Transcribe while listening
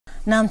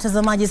Na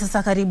mtazamaji,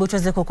 sasa karibu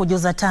tuweze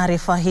kukujuza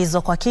taarifa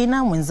hizo kwa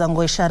kina.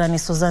 Mwenzangu ishara ni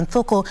Susan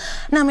Thuko,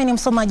 nami ni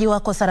msomaji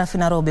wako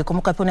Sarafina Robi.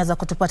 Kumbuka pia unaweza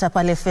kutupata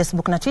pale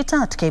Facebook na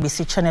Twitter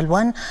 @KBC Channel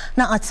 1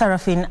 na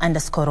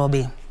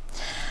 @Sarafin_Robi.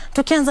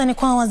 Tukianza ni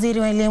kwa Waziri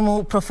wa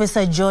Elimu Prof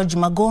George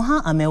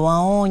Magoha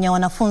amewaonya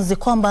wanafunzi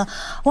kwamba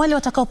wale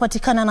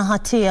watakaopatikana na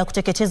hatia ya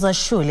kuteketeza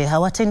shule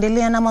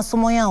hawataendelea na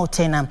masomo yao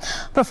tena.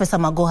 Prof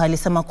Magoha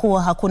alisema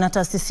kuwa hakuna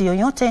taasisi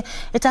yoyote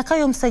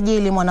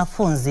itakayomsajili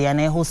mwanafunzi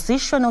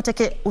anayehusishwa na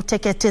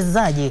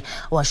uteketezaji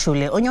wa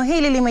shule. Onyo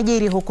hili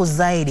limejiri huku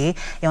zaidi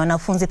ya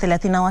wanafunzi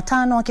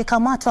 35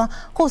 wakikamatwa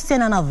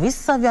kuhusiana na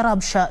visa vya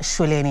rabsha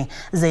shuleni.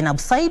 Zainab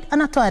Said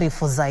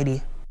anatuarifu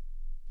zaidi.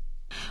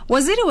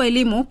 Waziri wa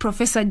Elimu Prof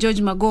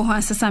George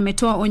Magoha sasa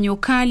ametoa onyo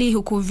kali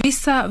huku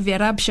visa vya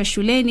rabsha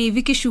shuleni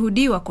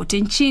vikishuhudiwa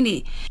kote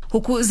nchini.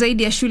 Huku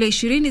zaidi ya shule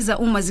 20 za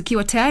umma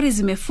zikiwa tayari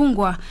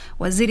zimefungwa,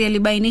 waziri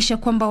alibainisha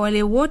kwamba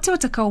wale wote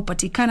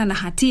watakaopatikana na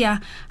hatia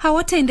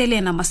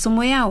hawataendelea na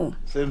masomo yao.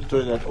 Same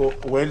story that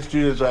when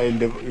students are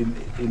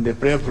in the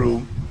prep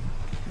room,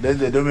 then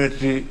the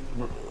dormitory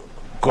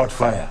caught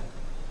fire.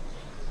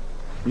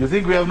 You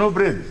think we have no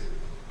brains?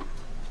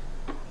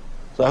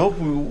 So I hope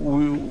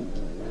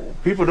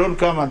people don't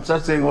come and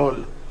start saying, oh,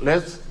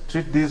 let's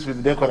treat this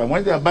with decorum.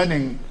 When they are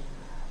banning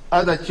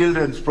other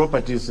children's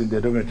properties in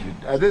the dormitory,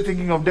 are they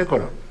thinking of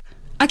decorum?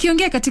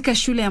 Akiongea katika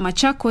shule ya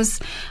Machakos,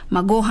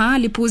 Magoha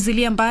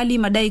alipuuzilia mbali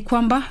madai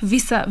kwamba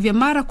visa vya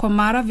mara kwa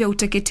mara vya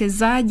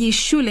uteketezaji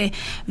shule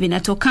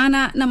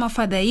vinatokana na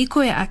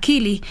mafadhaiko ya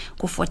akili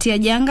kufuatia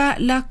janga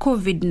la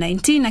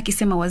COVID-19,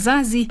 akisema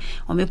wazazi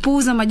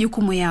wamepuuza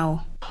majukumu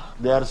yao.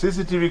 There are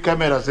CCTV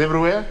cameras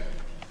everywhere.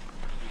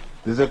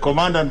 There's a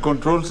command and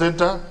control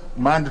center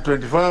manned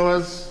 24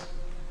 hours.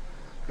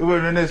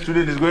 Even when a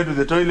student is going to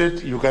the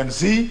toilet, you can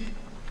see.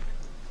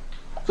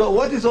 So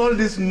what is all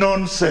this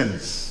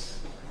nonsense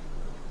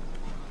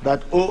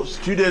that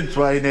students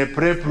were in a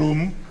prep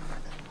room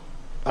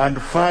and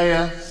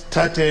fire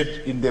started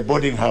in the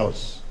boarding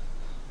house?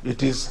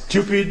 It is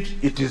stupid,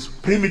 it is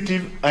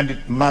primitive, and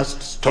it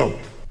must stop.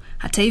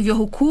 Hata hivyo,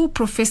 huku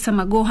Profesa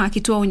Magoha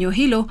akitoa onyo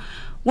hilo,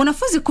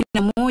 wanafunzi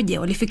 11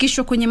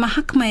 walifikishwa kwenye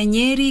mahakama ya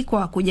Nyeri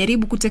kwa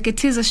kujaribu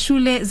kuteketeza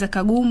shule za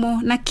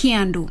Kagumo na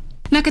Kiandu.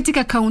 Na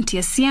katika kaunti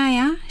ya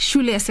Siaya,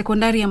 shule ya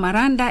sekondari ya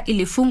Maranda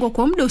ilifungwa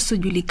kwa muda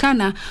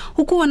usiojulikana,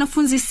 huku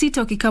wanafunzi 6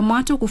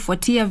 wakikamatwa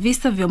kufuatia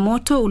visa vya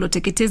moto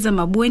ulioteketeza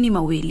mabweni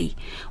mawili.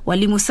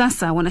 Walimu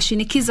sasa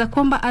wanashinikiza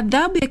kwamba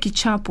adhabu ya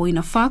kichapo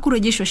inafaa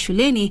kurejeshwa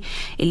shuleni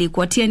ili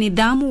kuwatia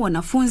nidhamu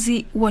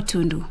wanafunzi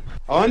watundu.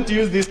 I want to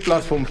use this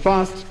platform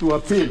first to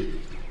appeal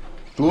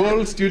to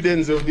all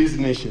students of this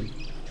nation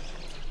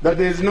that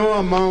there is no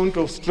amount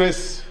of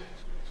stress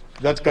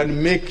that can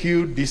make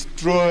you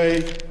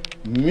destroy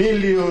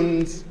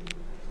millions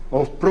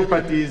of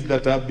properties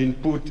that have been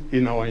put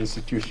in our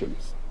institutions.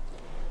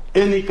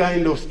 Any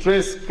kind of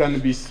stress can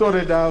be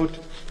sorted out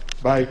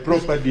by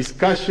proper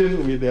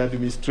discussion with the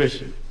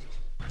administration.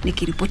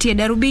 Nikiripotia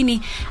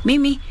Darubini,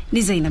 mimi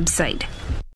ni Zainab Said.